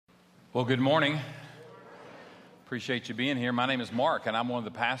Well, good morning. Appreciate you being here. My name is Mark, and I'm one of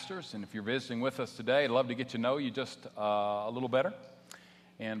the pastors. And if you're visiting with us today, I'd love to get to know you just a little better.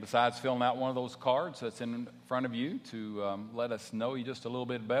 And besides filling out one of those cards that's in front of you to let us know you just a little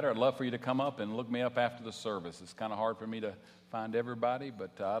bit better, I'd love for you to come up and look me up after the service. It's kind of hard for me to find everybody,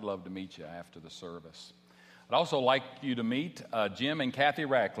 but I'd love to meet you after the service. I'd also like you to meet Jim and Kathy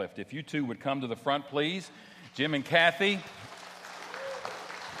Radcliffe. If you two would come to the front, please. Jim and Kathy.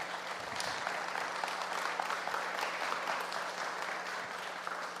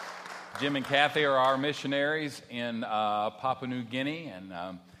 Jim and Kathy are our missionaries in Papua New Guinea,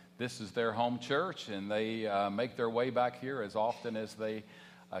 and this is their home church, and they make their way back here as often as they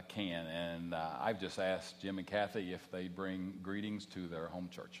can. And I've just asked Jim and Kathy if they bring greetings to their home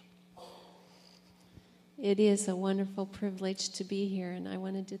church. It is a wonderful privilege to be here, and I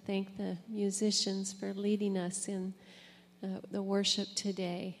wanted to thank the musicians for leading us in the worship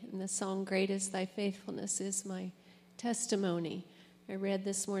today. And the song, "Great is Thy Faithfulness," is my testimony. I read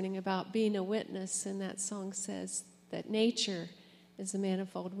this morning about being a witness, and that song says that nature is a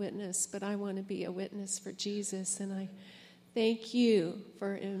manifold witness, but I want to be a witness for Jesus, and I thank you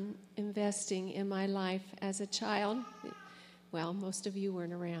for investing in my life as a child. Well, most of you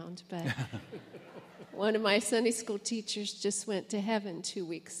weren't around, but one of my Sunday school teachers just went to heaven 2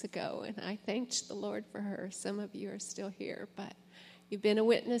 weeks ago, and I thanked the Lord for her. Some of you are still here, but you've been a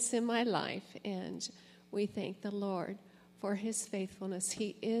witness in my life, and we thank the Lord for his faithfulness.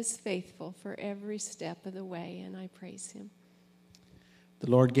 He is faithful for every step of the way, and I praise him.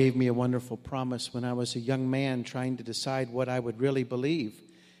 The Lord gave me a wonderful promise when I was a young man trying to decide what I would really believe,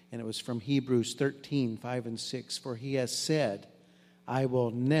 and it was from Hebrews 13, 5 and 6. For he has said, I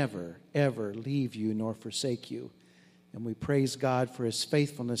will never, ever leave you nor forsake you. And we praise God for his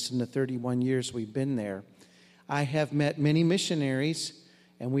faithfulness in the 31 years we've been there. I have met many missionaries,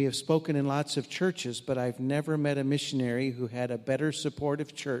 and we have spoken in lots of churches, but I've never met a missionary who had a better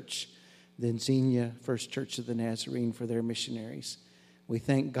supportive church than Xenia First Church of the Nazarene for their missionaries. We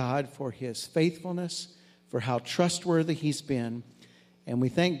thank God for his faithfulness, for how trustworthy he's been, and we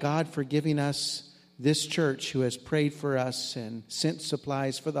thank God for giving us this church who has prayed for us and sent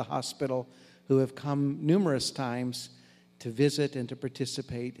supplies for the hospital, who have come numerous times to visit and to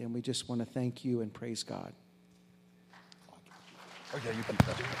participate, and we just want to thank you and praise God. Okay, you can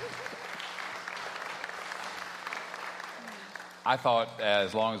touch it. I thought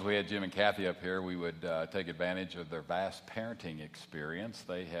as long as we had Jim and Kathy up here, we would take advantage of their vast parenting experience.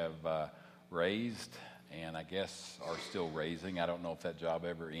 They have raised, and I guess are still raising, I don't know if that job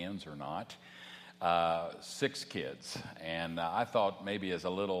ever ends or not, 6 kids. And I thought maybe as a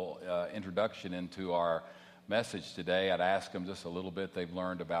little introduction into our message today, I'd ask them just a little bit they've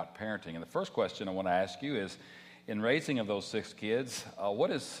learned about parenting. And the first question I want to ask you is, in raising of those 6 kids, what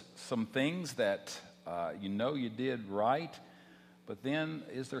is some things that you did right, but then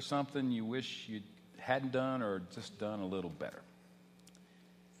is there something you wish you hadn't done or just done a little better?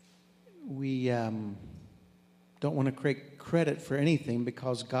 We don't want to create credit for anything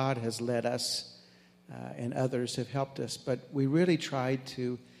because God has led us and others have helped us, but we really tried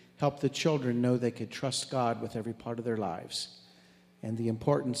to help the children know they could trust God with every part of their lives and the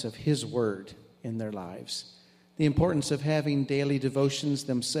importance of his word in their lives. The importance of having daily devotions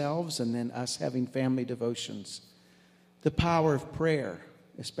themselves and then us having family devotions. The power of prayer,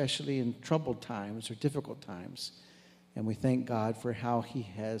 especially in troubled times or difficult times. And we thank God for how he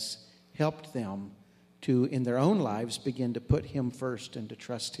has helped them to, in their own lives, begin to put him first and to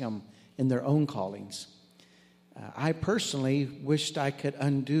trust him in their own callings. I personally wished I could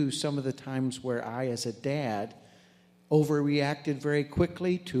undo some of the times where I, as a dad, overreacted very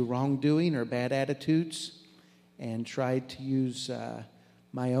quickly to wrongdoing or bad attitudes, and tried to use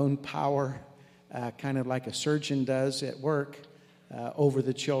my own power, kind of like a surgeon does at work, over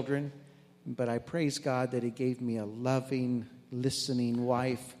the children. But I praise God that he gave me a loving, listening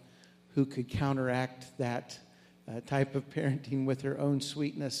wife who could counteract that type of parenting with her own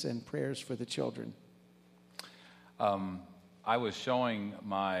sweetness and prayers for the children. I was showing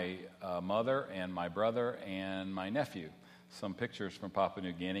my mother and my brother and my nephew some pictures from Papua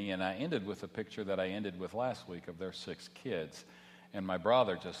New Guinea, and I ended with a picture that I ended with last week of their 6 kids. And my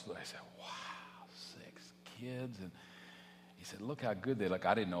brother I said, wow, 6 kids. And he said, look how good they look.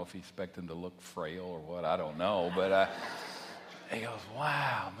 I didn't know if he expected them to look frail or what, I don't know. But he goes,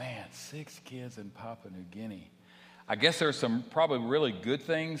 wow, man, 6 kids in Papua New Guinea. I guess there's some probably really good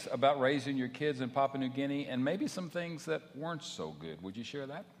things about raising your kids in Papua New Guinea, and maybe some things that weren't so good. Would you share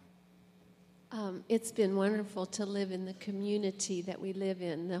that? It's been wonderful to live in the community that we live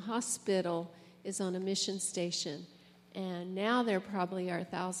in. The hospital is on a mission station, And now there probably are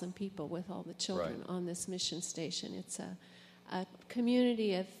 1,000 people with all the children Right. on this mission station. It's a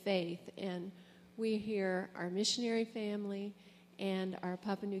community of faith, and we hear our missionary family and our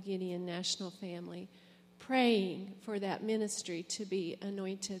Papua New Guinean national family praying for that ministry to be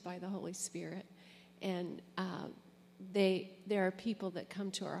anointed by the Holy Spirit. And there are people that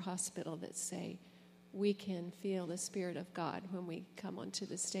come to our hospital that say, we can feel the Spirit of God when we come onto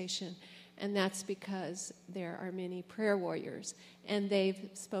the station. And that's because there are many prayer warriors, and they've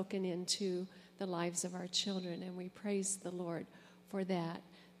spoken into the lives of our children, and we praise the Lord for that.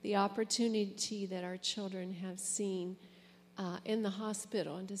 The opportunity that our children have seen in the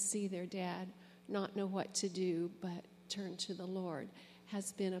hospital, and to see their dad not know what to do but turn to the Lord,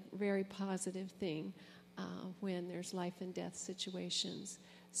 has been a very positive thing when there's life and death situations.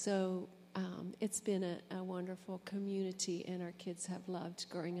 So it's been a wonderful community, and our kids have loved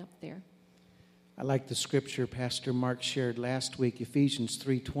growing up there. I like the scripture Pastor Mark shared last week, Ephesians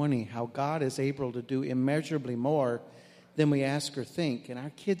 3:20, how God is able to do immeasurably more than we ask or think. And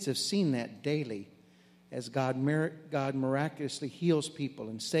our kids have seen that daily as God miraculously heals people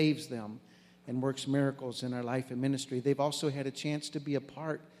and saves them and works miracles in our life and ministry. They've also had a chance to be a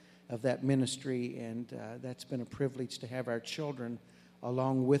part of that ministry, and that's been a privilege to have our children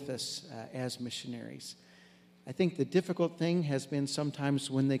along with us as missionaries. I think the difficult thing has been sometimes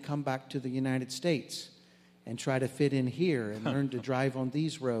when they come back to the United States and try to fit in here and learn to drive on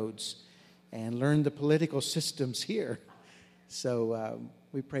these roads and learn the political systems here. So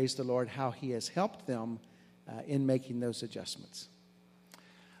we praise the Lord how He has helped them in making those adjustments.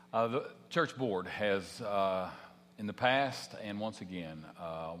 The church board has, in the past and once again,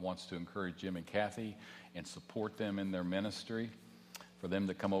 wants to encourage Jim and Kathy and support them in their ministry. For them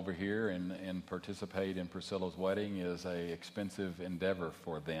to come over here and participate in Priscilla's wedding is an expensive endeavor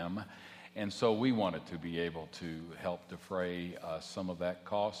for them. And so we wanted to be able to help defray some of that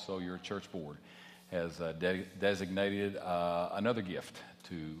cost. So your church board has designated another gift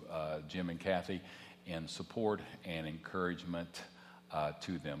to Jim and Kathy in support and encouragement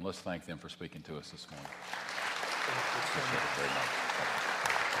to them. Let's thank them for speaking to us this morning. Appreciate it very much.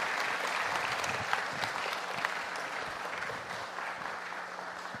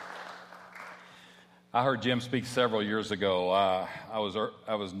 I heard Jim speak several years ago. I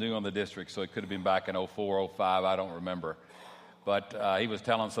was new on the district, so it could have been back in 04, 05, I don't remember. But he was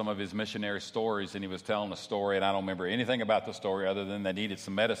telling some of his missionary stories, and he was telling a story, and I don't remember anything about the story other than they needed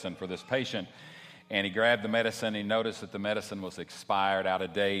some medicine for this patient. And he grabbed the medicine, he noticed that the medicine was expired, out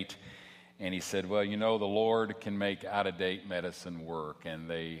of date, and he said, well, you know, the Lord can make out-of-date medicine work. And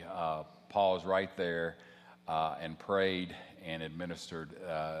they paused right there and prayed and administered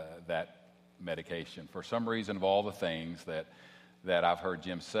that medication. For some reason, of all the things that I've heard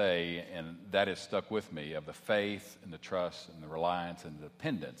Jim say, and that has stuck with me, of the faith and the trust and the reliance and the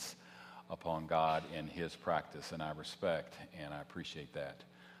dependence upon God in His practice, and I respect and I appreciate that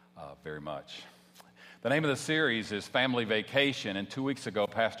very much. The name of the series is Family Vacation, and 2 weeks ago,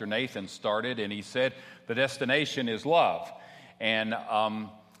 Pastor Nathan started, and he said the destination is love. And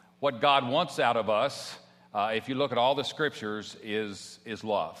what God wants out of us, if you look at all the scriptures, is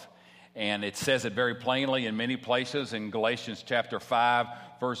love. And it says it very plainly in many places. In Galatians chapter 5,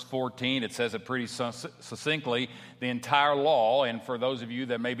 verse 14, it says it pretty succinctly, the entire law. And for those of you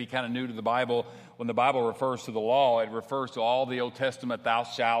that may be kind of new to the Bible, when the Bible refers to the law, it refers to all the Old Testament thou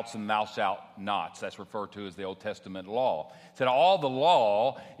shalt and thou shalt nots. That's referred to as the Old Testament law. It said all the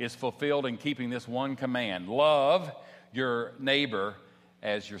law is fulfilled in keeping this one command: love your neighbor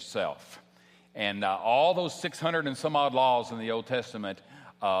as yourself. And all those 600 and some odd laws in the Old Testament,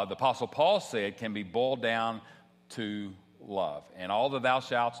 the Apostle Paul said, can be boiled down to love. And all the thou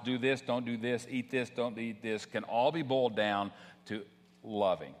shalts, do this, don't do this, eat this, don't eat this, can all be boiled down to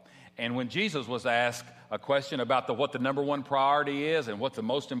loving. And when Jesus was asked a question about what the number one priority is and what's the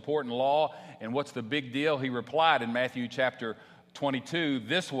most important law and what's the big deal, he replied in Matthew chapter 22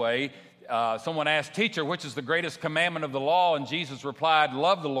 this way. Someone asked, teacher, which is the greatest commandment of the law? And Jesus replied,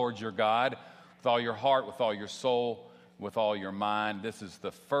 love the Lord your God with all your heart, with all your soul, with all your mind. This is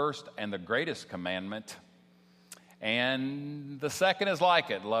the first and the greatest commandment. And the second is like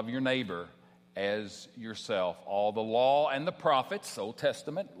it: love your neighbor as yourself. All the law and the prophets, Old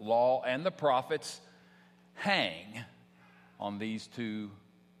Testament law and the prophets, hang on these two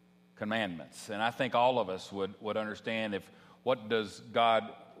commandments. And I think all of us would understand what does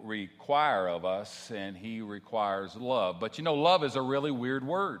God require of us, and He requires love. But you know, love is a really weird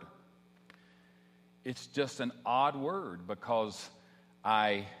word. It's just an odd word, because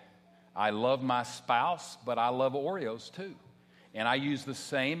I love my spouse, but I love Oreos too. And I use the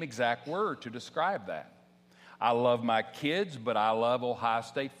same exact word to describe that. I love my kids, but I love Ohio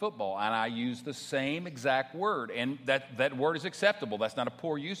State football. And I use the same exact word. And that word is acceptable. That's not a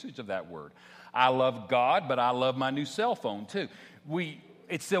poor usage of that word. I love God, but I love my new cell phone too.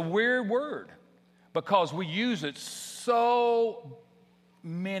 It's a weird word because we use it so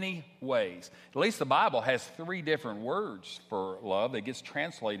many ways. At least the Bible has 3 different words for love that gets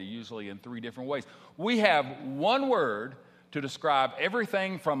translated usually in 3 different ways. We have one word to describe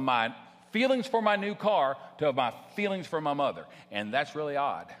everything from my feelings for my new car to my feelings for my mother. And that's really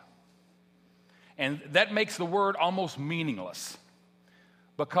odd. And that makes the word almost meaningless.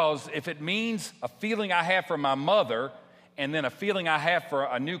 Because if it means a feeling I have for my mother and then a feeling I have for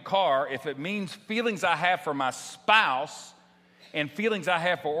a new car, if it means feelings I have for my spouse and feelings I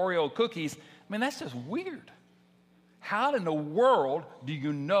have for Oreo cookies, that's just weird. How in the world do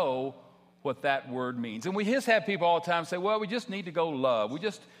you know what that word means? And we just have people all the time say, well, we just need to go love. We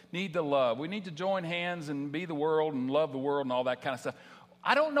just need to love. We need to join hands and be the world and love the world and all that kind of stuff.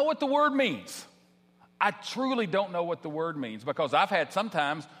 I don't know what the word means. I truly don't know what the word means because I've had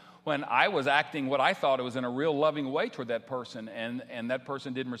sometimes when I was acting what I thought it was in a real loving way toward that person and that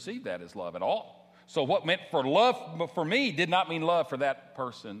person didn't receive that as love at all. So what meant for love for me did not mean love for that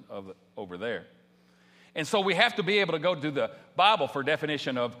person over there. And so we have to be able to go to the Bible for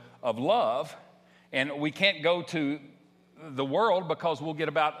definition of love, and we can't go to the world because we'll get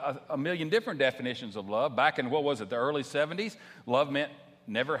about a million different definitions of love. Back in, the early 70s, love meant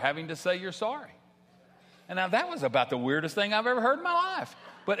never having to say you're sorry. And now that was about the weirdest thing I've ever heard in my life.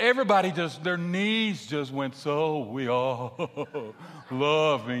 But everybody their knees just went so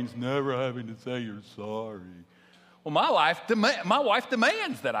love means never having to say you're sorry. Well, my wife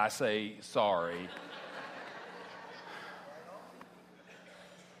demands that I say sorry.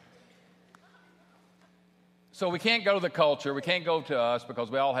 So we can't go to the culture, we can't go to us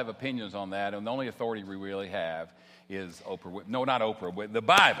because we all have opinions on that, and the only authority we really have is Oprah. No, not Oprah. The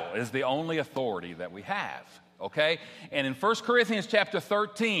Bible is the only authority that we have, okay? And in 1 Corinthians chapter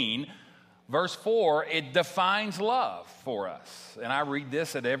 13, verse 4, it defines love for us. And I read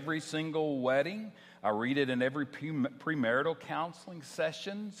this at every single wedding. I read it in every premarital counseling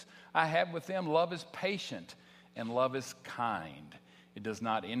sessions I have with them. Love is patient and love is kind. It does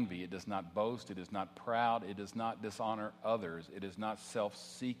not envy. It does not boast. It is not proud. It does not dishonor others. It is not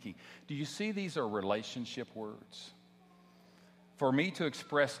self-seeking. Do you see these are relationship words? For me to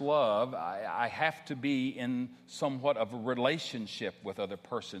express love, I have to be in somewhat of a relationship with other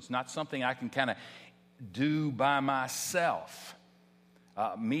persons, not something I can kind of do by myself.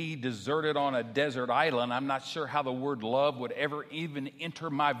 Me deserted on a desert island, I'm not sure how the word love would ever even enter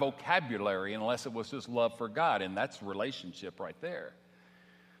my vocabulary unless it was just love for God, and that's relationship right there.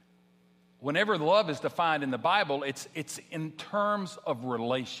 Whenever love is defined in the Bible, it's in terms of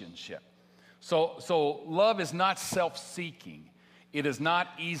relationship. So love is not self-seeking. It is not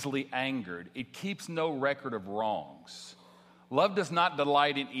easily angered. It keeps no record of wrongs. Love does not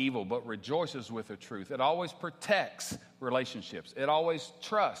delight in evil, but rejoices with the truth. It always protects relationships. It always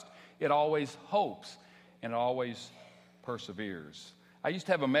trusts. It always hopes. And it always perseveres. I used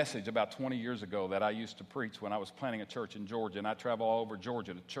to have a message about 20 years ago that I used to preach when I was planting a church in Georgia. And I travel all over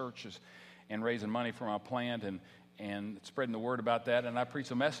Georgia to churches and raising money for my plant and spreading the word about that. And I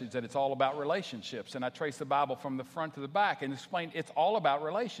preach a message that it's all about relationships. And I trace the Bible from the front to the back and explain it's all about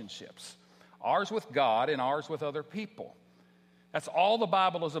relationships. Ours with God and ours with other people. That's all the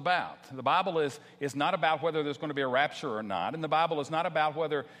Bible is about. The Bible is not about whether there's going to be a rapture or not. And the Bible is not about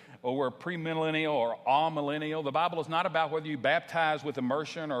whether we're premillennial or amillennial. The Bible is not about whether you baptize with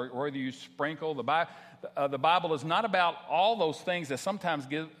immersion or whether you sprinkle. The Bible is not about all those things that sometimes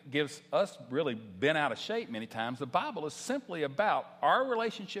gives us really bent out of shape many times. The Bible is simply about our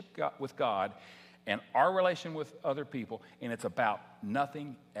relationship with God and our relation with other people, and it's about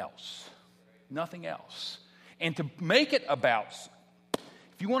nothing else. Nothing else. And to make it about,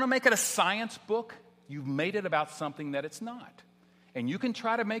 if you want to make it a science book, you've made it about something that it's not. And you can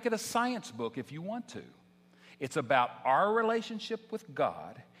try to make it a science book if you want to. It's about our relationship with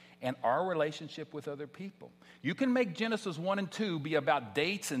God and our relationship with other people. You can make Genesis 1 and 2 be about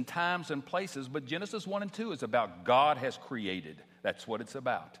dates and times and places, but Genesis 1 and 2 is about God has created. That's what it's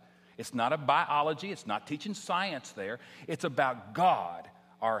about. It's not a biology. It's not teaching science there. It's about God.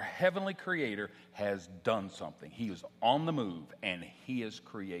 Our heavenly creator has done something. He is on the move, and he is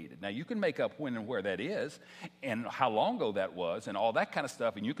created. Now, you can make up when and where that is and how long ago that was and all that kind of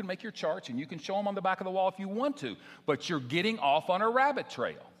stuff, and you can make your charts, and you can show them on the back of the wall if you want to, but you're getting off on a rabbit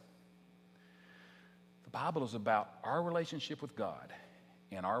trail. The Bible is about our relationship with God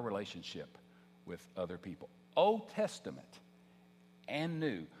and our relationship with other people. Old Testament and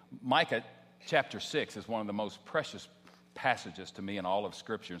New. Micah chapter 6 is one of the most precious passages to me in all of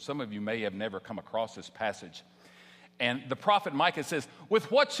Scripture. And some of you may have never come across this passage. And the prophet Micah says,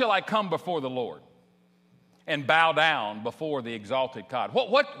 "With what shall I come before the Lord and bow down before the exalted God?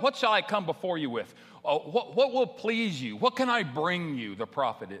 What shall I come before you with? What will please you? What can I bring you?" The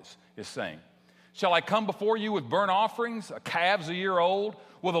prophet is saying. "Shall I come before you with burnt offerings, calves a year old?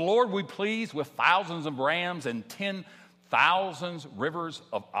 Will the Lord be pleased with thousands of rams and 10,000 rivers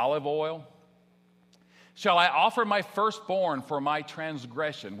of olive oil? Shall I offer my firstborn for my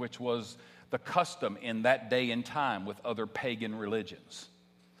transgression," which was the custom in that day and time with other pagan religions.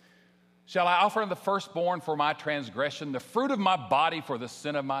 "Shall I offer the firstborn for my transgression, the fruit of my body for the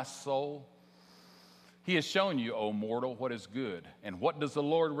sin of my soul? He has shown you, O mortal, what is good. And what does the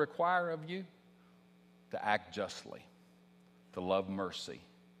Lord require of you? To act justly, to love mercy,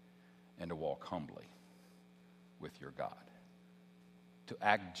 and to walk humbly with your God." To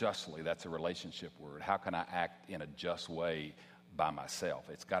act justly, that's a relationship word. How can I act in a just way by myself?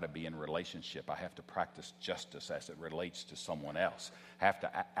 It's got to be in relationship. I have to practice justice as it relates to someone else. I have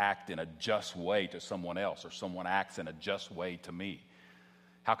to act in a just way to someone else, or someone acts in a just way to me.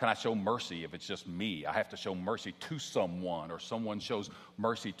 How can I show mercy if it's just me? I have to show mercy to someone, or someone shows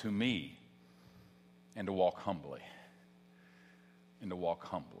mercy to me. And to walk humbly. And to walk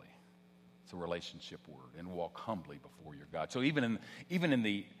humbly. It's a relationship word. And walk humbly before your God. So even in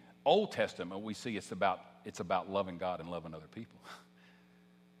the Old Testament, we see it's about loving God and loving other people.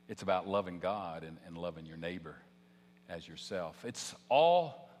 It's about loving God and loving your neighbor as yourself. It's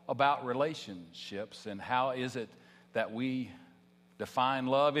all about relationships. And how is it that we define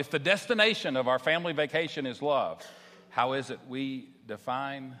love? If the destination of our family vacation is love, how is it we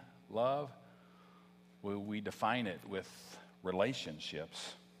define love? Well, we define it with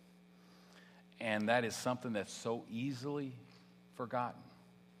relationships. And that is something that's so easily forgotten.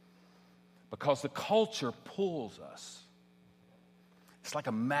 Because the culture pulls us. It's like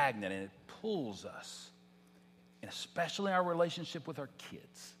a magnet, and it pulls us. And especially our relationship with our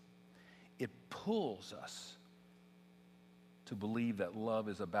kids. It pulls us to believe that love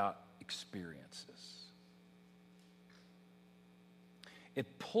is about experiences.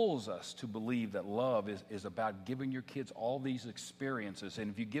 It pulls us to believe that love is about giving your kids all these experiences.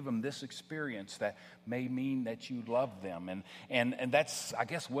 And if you give them this experience, that may mean that you love them. And that's, I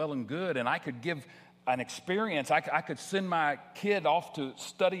guess, well and good. And I could give an experience. I could send my kid off to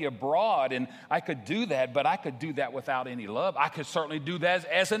study abroad, and I could do that, but I could do that without any love. I could certainly do that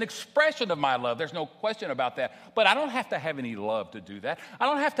as an expression of my love. There's no question about that. But I don't have to have any love to do that. I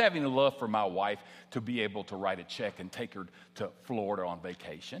don't have to have any love for my wife to be able to write a check and take her to Florida on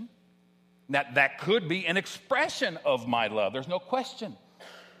vacation. That could be an expression of my love. There's no question.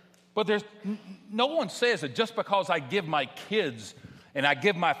 But no one says that just because I give my kids and I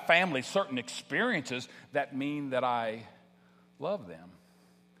give my family certain experiences that mean that I love them.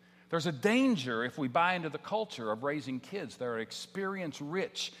 There's a danger if we buy into the culture of raising kids that are experience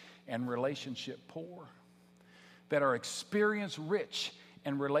rich and relationship poor. That are experience rich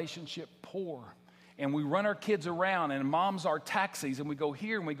and relationship poor. And we run our kids around, and mom's our taxis, and we go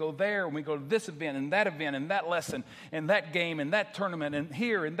here and we go there, and we go to this event and that lesson and that game and that tournament and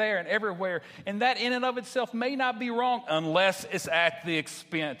here and there and everywhere. And that in and of itself may not be wrong unless it's at the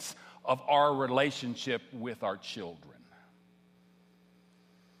expense of our relationship with our children.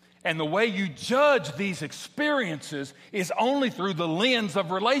 And the way you judge these experiences is only through the lens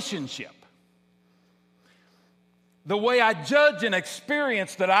of relationship. The way I judge an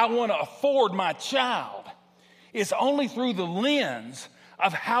experience that I want to afford my child is only through the lens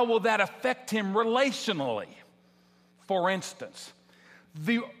of how will that affect him relationally. For instance,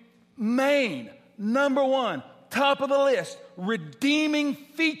 the main, number one, top of the list, redeeming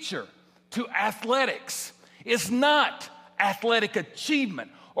feature to athletics is not athletic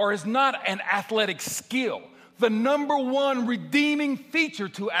achievement or is not an athletic skill. The number one redeeming feature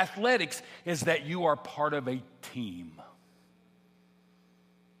to athletics is that you are part of a team.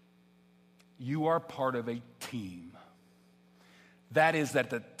 You are part of a team. That is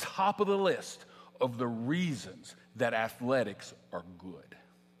at the top of the list of the reasons that athletics are good.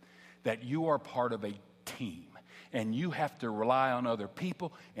 That you are part of a team. And you have to rely on other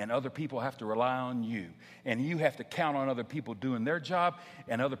people, and other people have to rely on you. And you have to count on other people doing their job,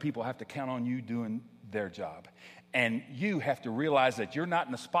 and other people have to count on you doing their job. And you have to realize that you're not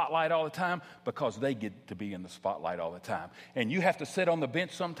in the spotlight all the time because they get to be in the spotlight all the time. And you have to sit on the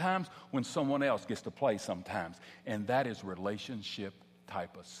bench sometimes when someone else gets to play sometimes. And that is relationship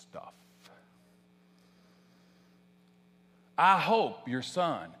type of stuff. I hope your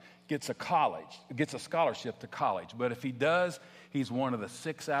son gets a scholarship to college. But if he does, he's one of the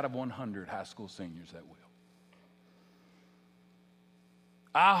 6 out of 100 high school seniors that will.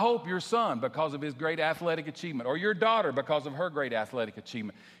 I hope your son, because of his great athletic achievement, or your daughter, because of her great athletic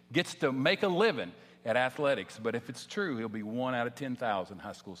achievement, gets to make a living at athletics. But if it's true, he'll be 1 out of 10,000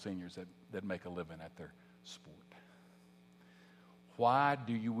 high school seniors that make a living at their sport. Why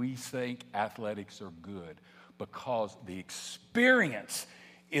do we think athletics are good? Because the experience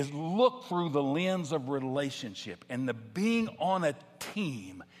is looked through the lens of relationship, and the being on a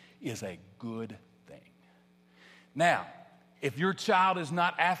team is a good thing. Now, if your child is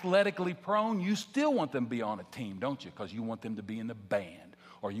not athletically prone, you still want them to be on a team, don't you? Because you want them to be in the band,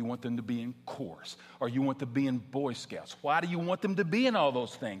 or you want them to be in chorus, or you want them to be in Boy Scouts. Why do you want them to be in all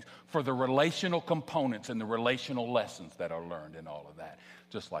those things? For the relational components and the relational lessons that are learned in all of that,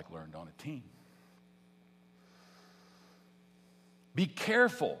 just like learned on a team. Be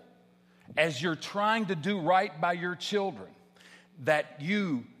careful as you're trying to do right by your children that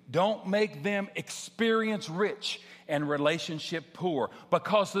you don't make them experience rich and relationship poor,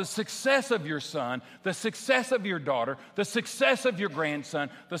 because the success of your son, the success of your daughter, the success of your grandson,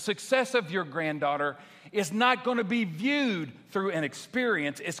 the success of your granddaughter is not going to be viewed through an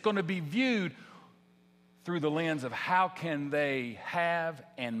experience. It's going to be viewed through the lens of how can they have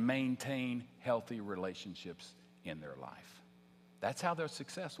and maintain healthy relationships in their life. That's how their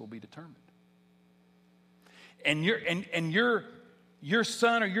success will be determined. And your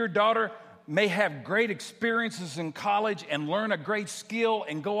son or your daughter may have great experiences in college and learn a great skill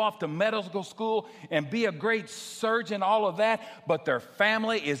and go off to medical school and be a great surgeon, all of that, but their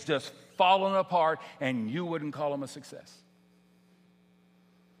family is just falling apart and you wouldn't call them a success.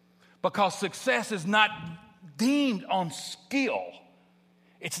 Because success is not deemed on skill.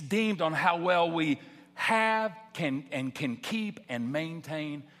 It's deemed on how well we have, can keep and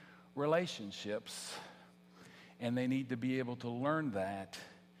maintain relationships. And they need to be able to learn that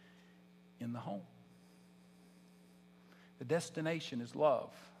in the home. The destination is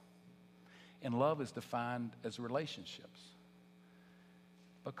love. And love is defined as relationships.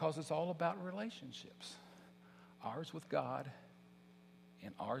 Because it's all about relationships. Ours with God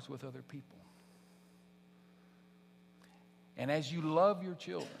and ours with other people. And as you love your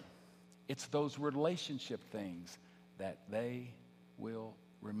children, it's those relationship things that they will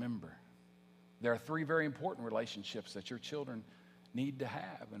remember. There are 3 very important relationships that your children need to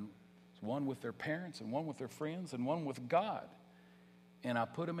have. And it's one with their parents, and one with their friends, and one with God. And I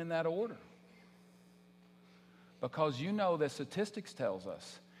put them in that order. Because you know that statistics tells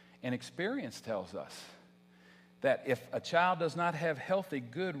us, and experience tells us, that if a child does not have healthy,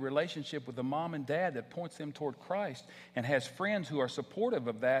 good relationship with a mom and dad that points them toward Christ and has friends who are supportive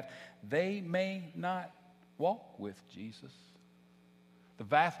of that, they may not walk with Jesus. The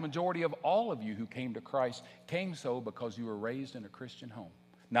vast majority of all of you who came to Christ came so because you were raised in a Christian home.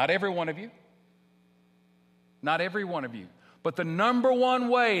 Not every one of you. Not every one of you. But the number one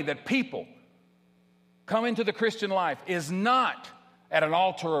way that people come into the Christian life is not at an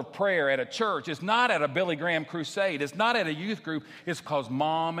altar of prayer at a church. It's not at a Billy Graham crusade. It's not at a youth group. It's because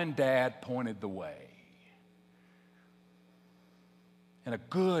mom and dad pointed the way. And a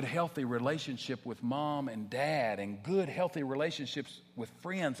good, healthy relationship with mom and dad, and good, healthy relationships with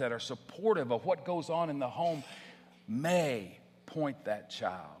friends that are supportive of what goes on in the home may point that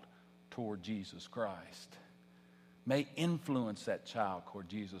child toward Jesus Christ. May influence that child toward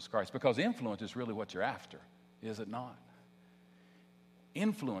Jesus Christ. Because influence is really what you're after, is it not?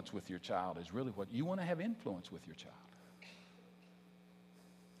 Influence with your child is really what you want to have. Influence with your child.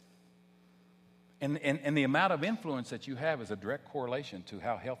 And the amount of influence that you have is a direct correlation to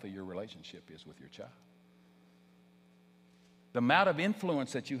how healthy your relationship is with your child. The amount of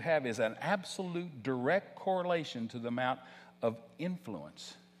influence that you have is an absolute direct correlation to the amount of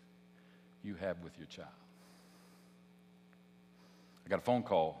influence you have with your child. I got a phone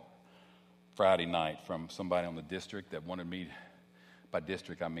call Friday night from somebody on the district that wanted me, by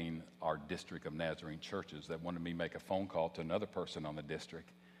district I mean our district of Nazarene churches, that wanted me to make a phone call to another person on the district.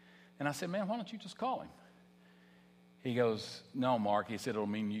 And I said, man, why don't you just call him? He goes, no, Mark. He said, it'll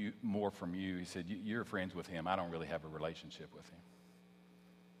mean more from you. He said, you're friends with him. I don't really have a relationship with him.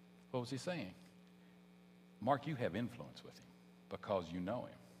 What was he saying? Mark, you have influence with him because you know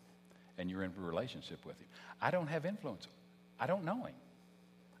him and you're in a relationship with him. I don't have influence. I don't know him.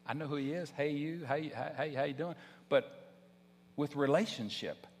 I know who he is. Hey, you. Hey, how you doing? But with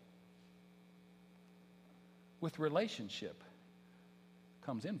relationship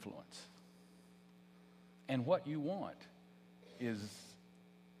comes influence. And what you want is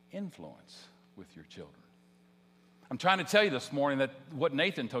influence with your children. I'm trying to tell you this morning that what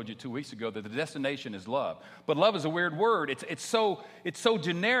Nathan told you 2 weeks ago, that the destination is love. But love is a weird word. It's so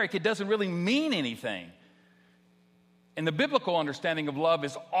generic, it doesn't really mean anything. And the biblical understanding of love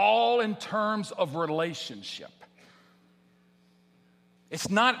is all in terms of relationship. It's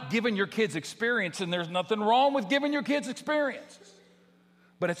not giving your kids experience, and there's nothing wrong with giving your kids experiences.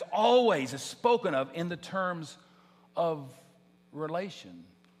 But it's always spoken of in the terms of relationship.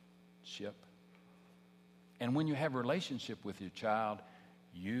 And when you have a relationship with your child,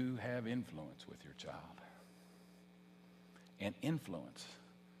 you have influence with your child. And influence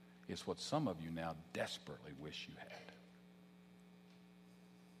is what some of you now desperately wish you had.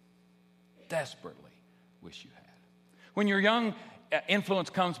 Desperately wish you had. When you're young,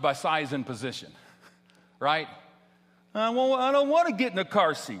 influence comes by size and position, right? I don't want to get in a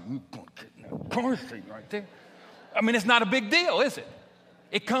car seat. You get in a car seat right there. I mean, it's not a big deal, is it?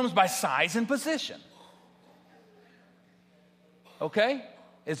 It comes by size and position. Okay?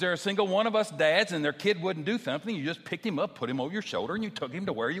 Is there a single one of us dads and their kid wouldn't do something? You just picked him up, put him over your shoulder, and you took him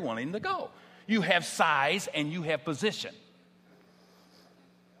to where you wanted him to go. You have size and you have position.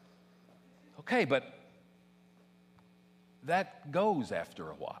 Okay, but that goes after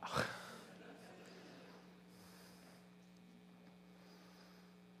a while.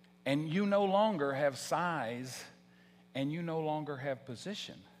 And you no longer have size and you no longer have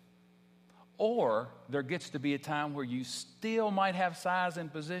position. Or there gets to be a time where you still might have size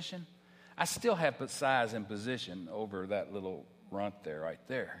and position. I still have size and position over that little runt there, right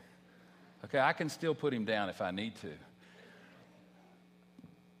there. Okay, I can still put him down if I need to.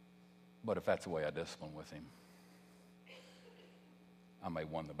 But if that's the way I discipline with him, I may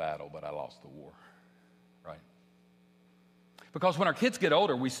have won the battle, but I lost the war, right? Because when our kids get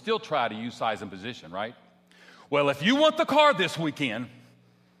older, we still try to use size and position, right? Well, if you want the car this weekend,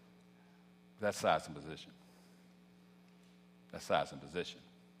 that's size and position. That's size and position.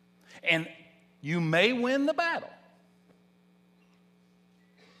 And you may win the battle,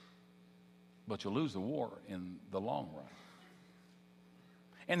 but you'll lose the war in the long run.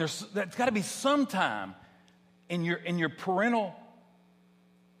 And there's got to be some time in your parental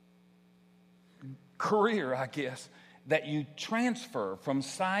career, I guess, that you transfer from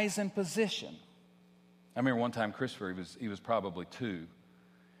size and position. I remember one time Christopher, he was probably 2,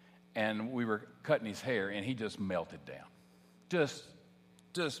 and we were cutting his hair, and he just melted down.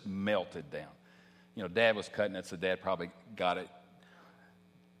 Just melted down. You know, Dad was cutting it, so Dad probably got it,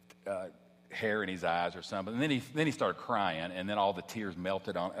 hair in his eyes or something. And then he started crying, and then all the tears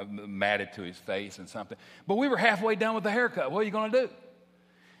matted to his face and something. But we were halfway done with the haircut. What are you going to do?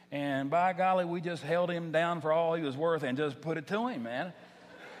 And by golly, we just held him down for all he was worth and just put it to him, man.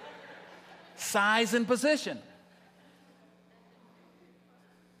 Size and position.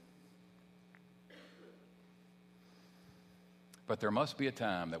 But there must be a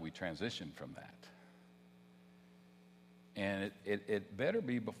time that we transition from that. And it better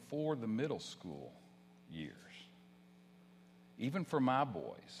be before the middle school years. Even for my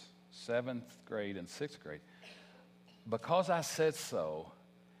boys, 7th grade and 6th grade. Because I said so,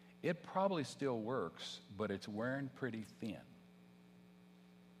 it probably still works, but it's wearing pretty thin.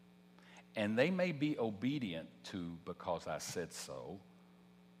 And they may be obedient to because I said so,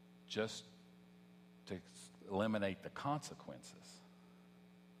 just to eliminate the consequences.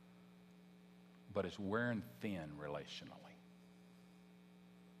 But it's wearing thin relationally.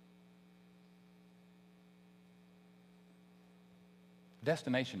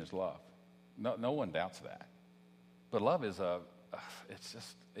 Destination is love. No one doubts that. But love is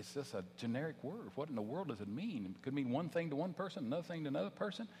it's just a generic word. What in the world does it mean? It could mean one thing to one person, another thing to another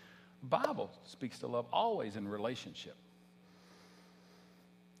person. The Bible speaks to love always in relationship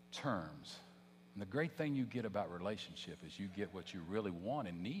terms. And the great thing you get about relationship is you get what you really want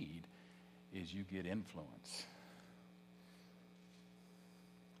and need is you get influence.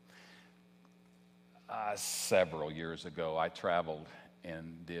 Several years ago, I traveled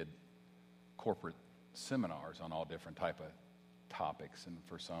and did corporate seminars on all different type of topics, and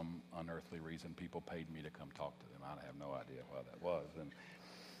for some unearthly reason, people paid me to come talk to them. I have no idea why that was.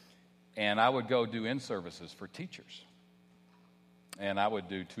 And I would go do in-services for teachers. And I would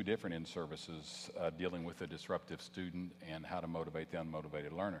do 2 different in-services dealing with a disruptive student and how to motivate the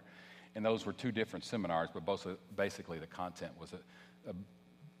unmotivated learner. And those were 2 different seminars, but both basically the content was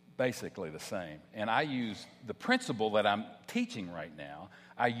basically the same. And I used the principle that I'm teaching right now.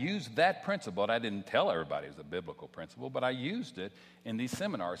 I used that principle, and I didn't tell everybody it was a biblical principle, but I used it in these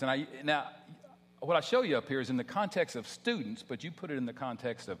seminars. And now, what I show you up here is in the context of students, but you put it in the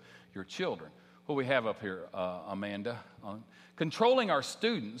context of your children. what we have up here, Amanda. Controlling our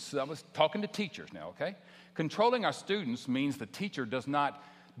students, I was talking to teachers now, okay? Controlling our students means the teacher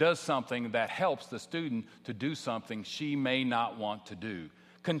does something that helps the student to do something she may not want to do.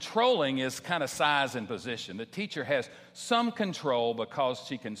 Controlling is kind of size and position. The teacher has some control because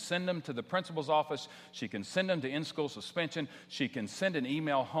she can send them to the principal's office, she can send them to in-school suspension, she can send an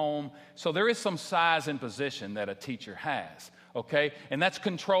email home. So there is some size and position that a teacher has, okay? And that's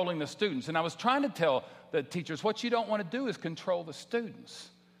controlling the students. And I was trying to tell the teachers, what you don't want to do is control the students,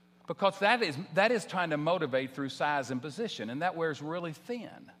 because that is trying to motivate through size and position, and that wears really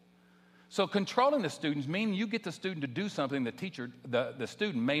thin. So controlling the students means you get the student to do something the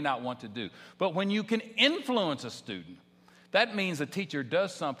student may not want to do. But when you can influence a student, that means the teacher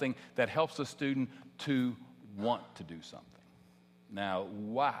does something that helps the student to want to do something. Now,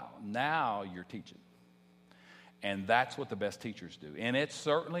 wow, now you're teaching. And that's what the best teachers do. And it's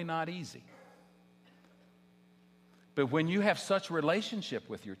certainly not easy. But when you have such a relationship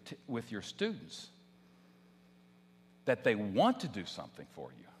with your students that they want to do something for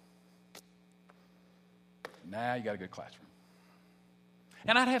you, now you got a good classroom.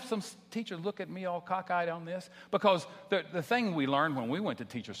 And I'd have some teachers look at me all cockeyed on this, because the thing we learned when we went to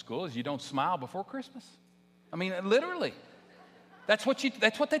teacher school is you don't smile before Christmas. I mean, literally. That's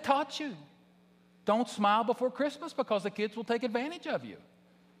what they taught you. Don't smile before Christmas, because the kids will take advantage of you.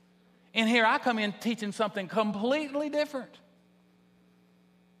 And here I come in teaching something completely different.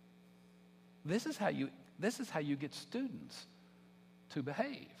 This is how you get students to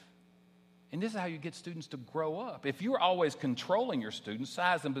behave. And this is how you get students to grow up. If you're always controlling your students'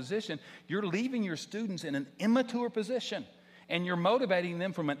 size and position, you're leaving your students in an immature position, and you're motivating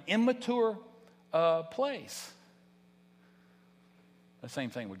them from an immature place. The same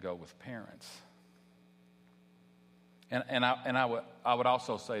thing would go with parents. And I would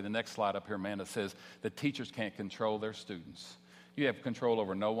also say, the next slide up here, Amanda, says the teachers can't control their students. You have control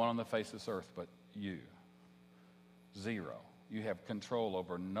over no one on the face of this earth but you. Zero. You have control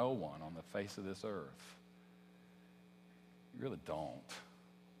over no one on the face of this earth. You really don't.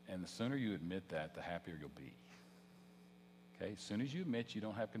 And the sooner you admit that, the happier you'll be. Okay? As soon as you admit you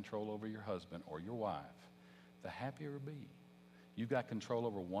don't have control over your husband or your wife, the happier you'll be. You've got control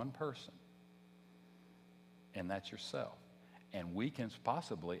over one person, and that's yourself. And we can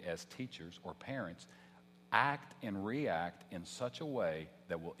possibly, as teachers or parents, act and react in such a way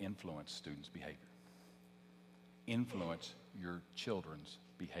that will influence students' behavior. Influence your children's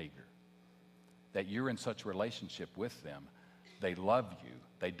behavior. That you're in such a relationship with them, they love you,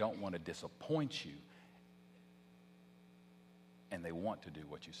 they don't want to disappoint you, and they want to do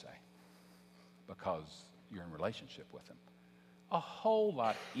what you say because you're in relationship with them. A whole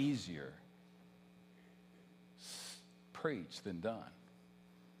lot easier preached than done.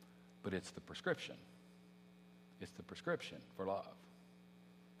 But it's the prescription. It's the prescription for love.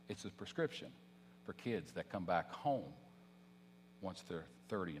 It's the prescription for kids that come back home once they're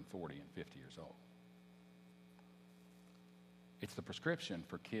 30 and 40 and 50 years old. It's the prescription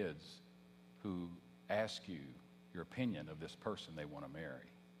for kids who ask you your opinion of this person they want to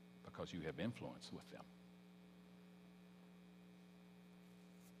marry because you have influence with them.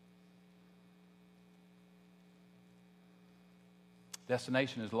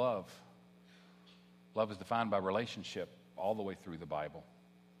 Destination is love. Love is defined by relationship all the way through the Bible.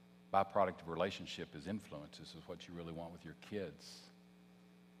 Byproduct of relationship is influence. This is what you really want with your kids.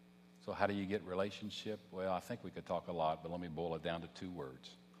 So how do you get relationship? Well, I think we could talk a lot, but let me boil it down to two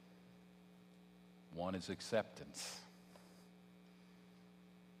words. One is acceptance.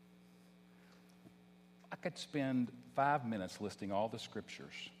 I could spend 5 minutes listing all the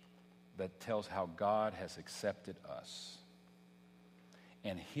scriptures that tells how God has accepted us.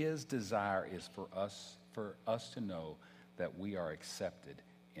 And his desire is for us to know that we are accepted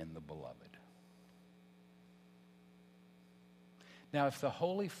in the beloved. Now, if the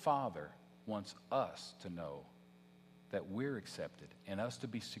Holy Father wants us to know that we're accepted and us to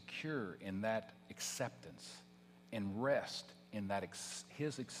be secure in that acceptance and rest in that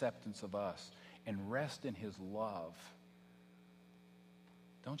his acceptance of us and rest in his love,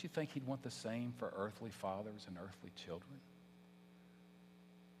 don't you think he'd want the same for earthly fathers and earthly children?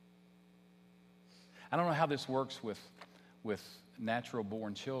 I don't know how this works with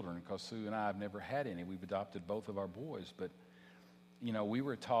natural-born children, because Sue and I have never had any. We've adopted both of our boys, but you know, we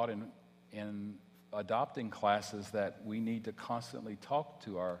were taught in adopting classes that we need to constantly talk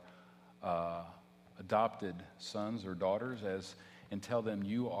to our adopted sons or daughters and tell them,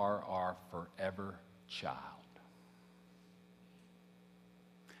 you are our forever child.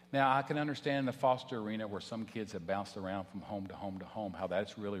 Now, I can understand in the foster arena where some kids have bounced around from home to home to home how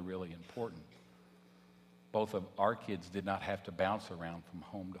that's really, really important. both of our kids did not have to bounce around from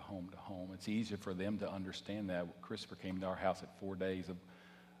home to home to home. It's easier for them to understand that. Christopher came to our house at 4 days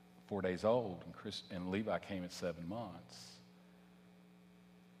old, and Levi came at 7 months.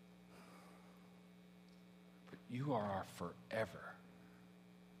 But you are our forever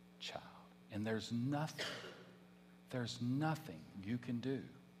child. And there's nothing you can do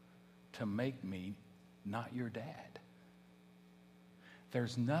to make me not your dad.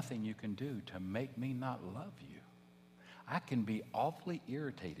 There's nothing you can do to make me not love you. I can be awfully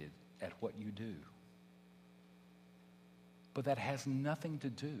irritated at what you do. But that has nothing to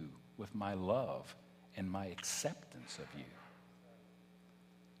do with my love and my acceptance of you.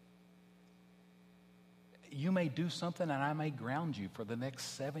 You may do something and I may ground you for the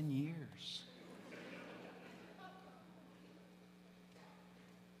next 7 years.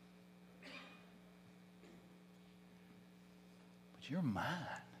 But you're mine.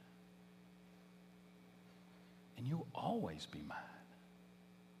 And you'll always be mine.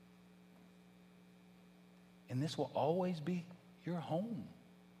 And this will always be your home,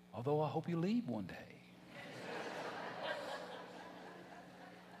 although I hope you leave one day.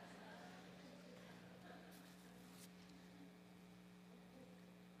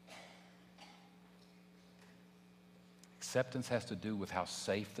 Acceptance has to do with how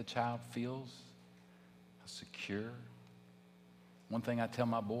safe the child feels, how secure. One thing I tell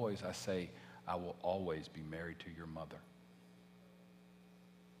my boys, I say, I will always be married to your mother.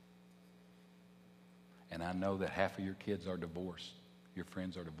 And I know that half of your kids are divorced, your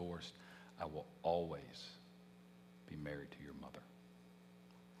friends are divorced. I will always be married to your mother.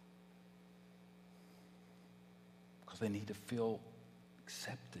 Because they need to feel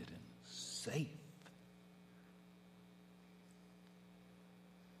accepted and safe.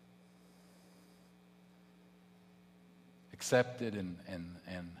 Accepted and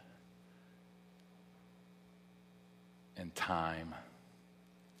time.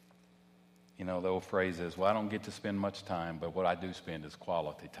 You know, the old phrase is, well, I don't get to spend much time, but what I do spend is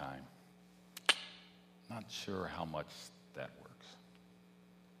quality time. Not sure how much that works.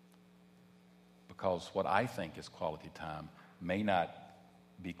 Because what I think is quality time may not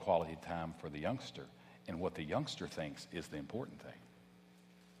be quality time for the youngster, and what the youngster thinks is the important thing.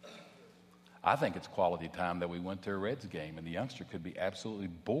 I think it's quality time that we went to a Reds game, and the youngster could be absolutely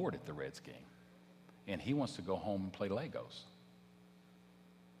bored at the Reds game, and he wants to go home and play Legos.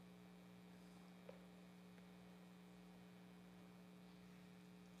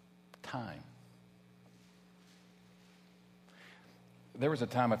 Time. There was a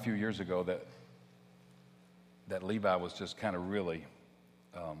time a few years ago that Levi was just kind of really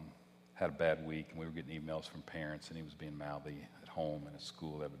had a bad week, and we were getting emails from parents, and he was being mouthy at home and at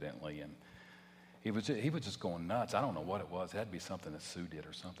school, evidently, and he was just going nuts. I don't know what it was. It had to be something that Sue did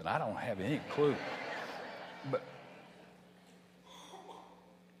or something. I don't have any clue.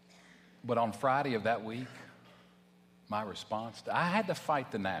 But on Friday of that week, my response, I had to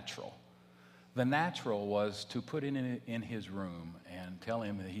fight the natural. The natural was to put him in his room and tell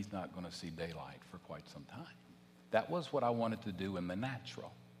him that he's not going to see daylight for quite some time. That was what I wanted to do in the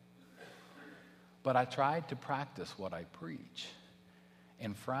natural. But I tried to practice what I preach.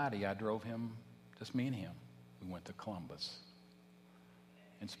 And Friday, I drove him, just me and him. We went to Columbus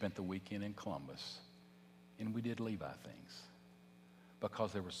and spent the weekend in Columbus. And we did Levi things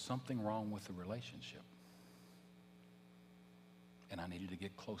because there was something wrong with the relationship. And I needed to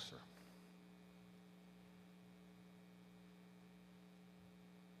get closer.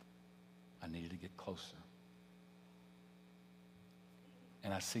 I needed to get closer.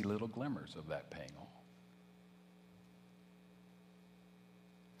 And I see little glimmers of that paying off.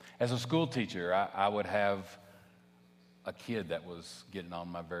 As a school teacher, I would have a kid that was getting on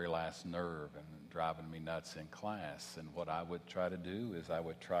my very last nerve and driving me nuts in class. And what I would try to do is I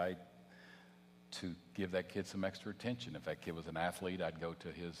would try to give that kid some extra attention. If that kid was an athlete, I'd go to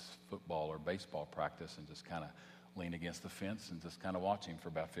his football or baseball practice and just kind of lean against the fence and just kind of watch him for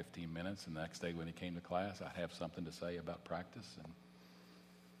about 15 minutes. And the next day when he came to class, I'd have something to say about practice and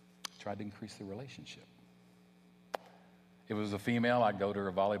tried to increase the relationship. If it was a female, I'd go to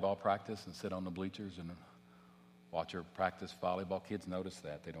her volleyball practice and sit on the bleachers and watch her practice volleyball. Kids notice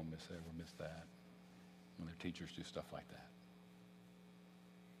that. They don't ever miss that when their teachers do stuff like that.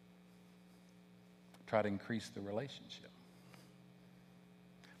 Try to increase the relationship.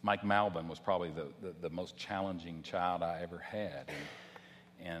 Mike Malvin was probably the most challenging child I ever had.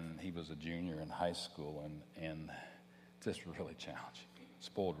 And he was a junior in high school and just really challenging.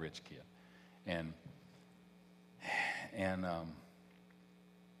 Spoiled rich kid. And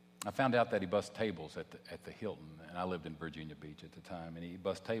I found out that he bussed tables at the Hilton. And I lived in Virginia Beach at the time. And he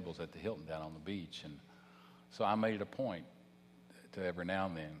bussed tables at the Hilton down on the beach. And So I made it a point to every now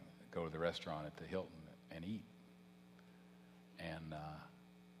and then go to the restaurant at the Hilton and eat. And,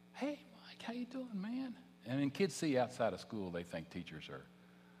 hey, Mike, how you doing, man? And when kids see outside of school, they think teachers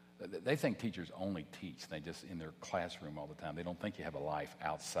only teach. They just in their classroom all the time. They don't think you have a life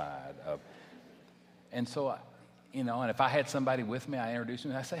outside of. And so, and if I had somebody with me, I introduced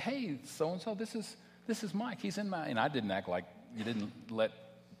them, and I say, hey, so-and-so, this is Mike. He's in my, and I didn't act like you didn't let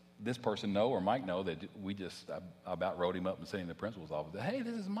this person know or Mike know that I about wrote him up and sent him to the principal's office. Hey,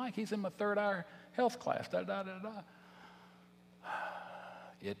 this is Mike. He's in my third hour health class.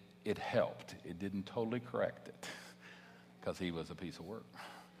 It helped. It didn't totally correct it because he was a piece of work.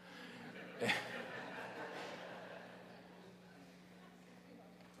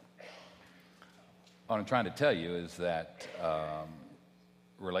 What I'm trying to tell you is that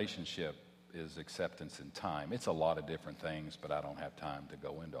relationship is acceptance in time. It's a lot of different things, but I don't have time to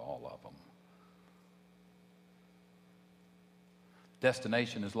go into all of them.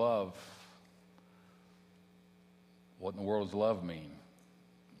 Destination is love. What in the world does love mean?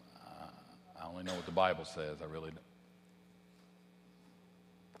 I only know what the Bible says. I really don't.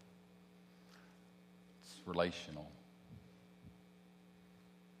 It's relational.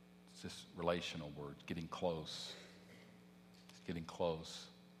 It's just relational words, getting close. It's getting close.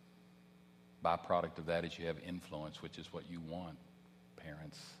 Byproduct of that is you have influence, which is what you want,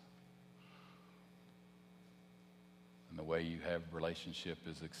 parents. And the way you have relationship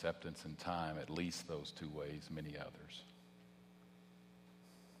is acceptance and time, at least those two ways, many others.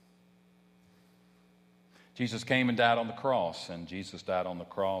 Jesus came and died on the cross, and Jesus died on the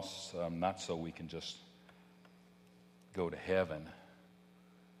cross not so we can just go to heaven.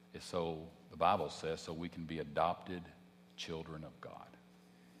 It's so, the Bible says, so we can be adopted children of God.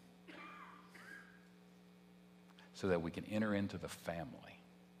 So that we can enter into the family.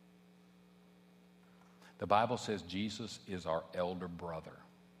 The Bible says Jesus is our elder brother,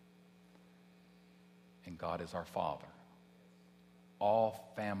 and God is our Father.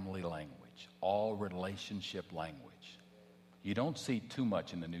 All family language, all relationship language. You don't see too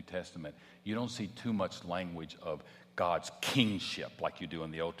much in the New Testament. You don't see too much language of God's kingship like you do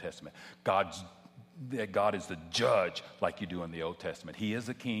in the Old Testament. God is the judge like you do in the Old Testament. He is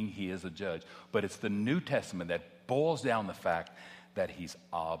a king, he is a judge. But it's the New Testament that boils down the fact that he's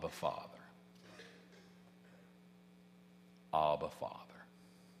Abba Father. Abba Father.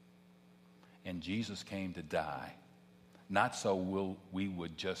 And Jesus came to die, not so we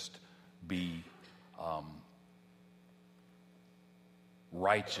would just be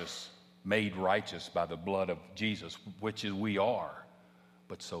righteous, made righteous by the blood of Jesus, which is we are,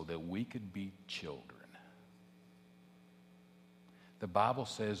 but so that we could be children. The Bible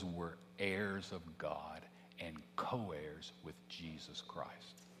says we're heirs of God and co-heirs with Jesus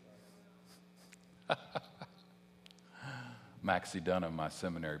Christ. Maxie Dunham, my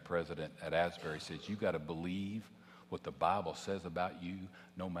seminary president at Asbury, says you got to believe what the Bible says about you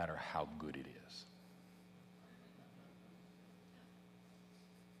no matter how good it is.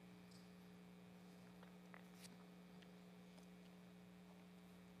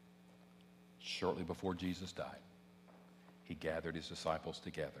 Shortly before Jesus died, he gathered his disciples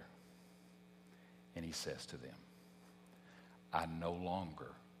together and he says to them, I no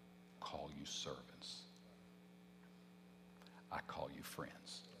longer call you servants. I call you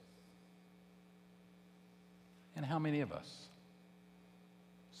friends. And how many of us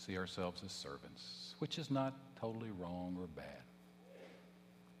see ourselves as servants, which is not totally wrong or bad,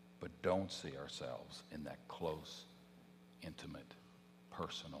 but don't see ourselves in that close, intimate,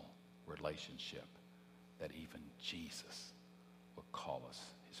 personal relationship that even Jesus would call us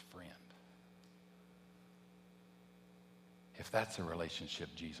his friend? If that's a relationship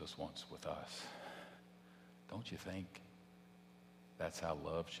Jesus wants with us, don't you think that's how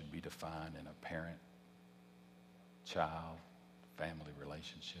love should be defined in a parent, child, family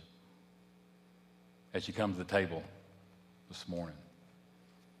relationship? As you come to the table this morning,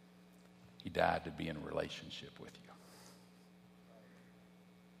 he died to be in a relationship with you.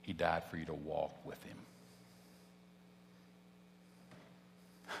 He died for you to walk with him.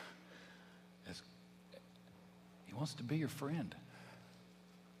 He wants to be your friend.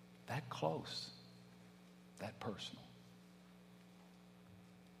 That close, that personal.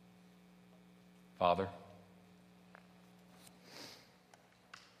 Father,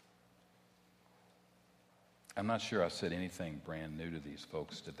 I'm not sure I said anything brand new to these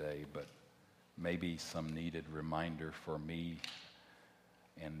folks today, but maybe some needed reminder for me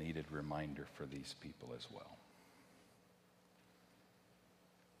and needed reminder for these people as well.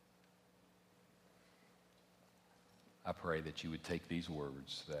 I pray that you would take these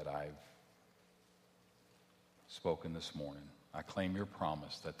words that I've spoken this morning. I claim your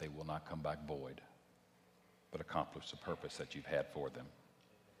promise that they will not come back void, but accomplish the purpose that you've had for them.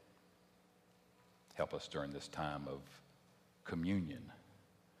 Help us during this time of communion,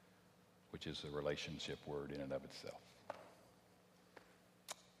 which is a relationship word in and of itself.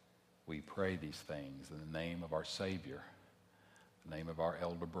 We pray these things in the name of our Savior, the name of our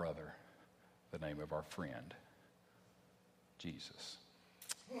elder brother, the name of our friend, Jesus.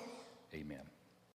 Amen.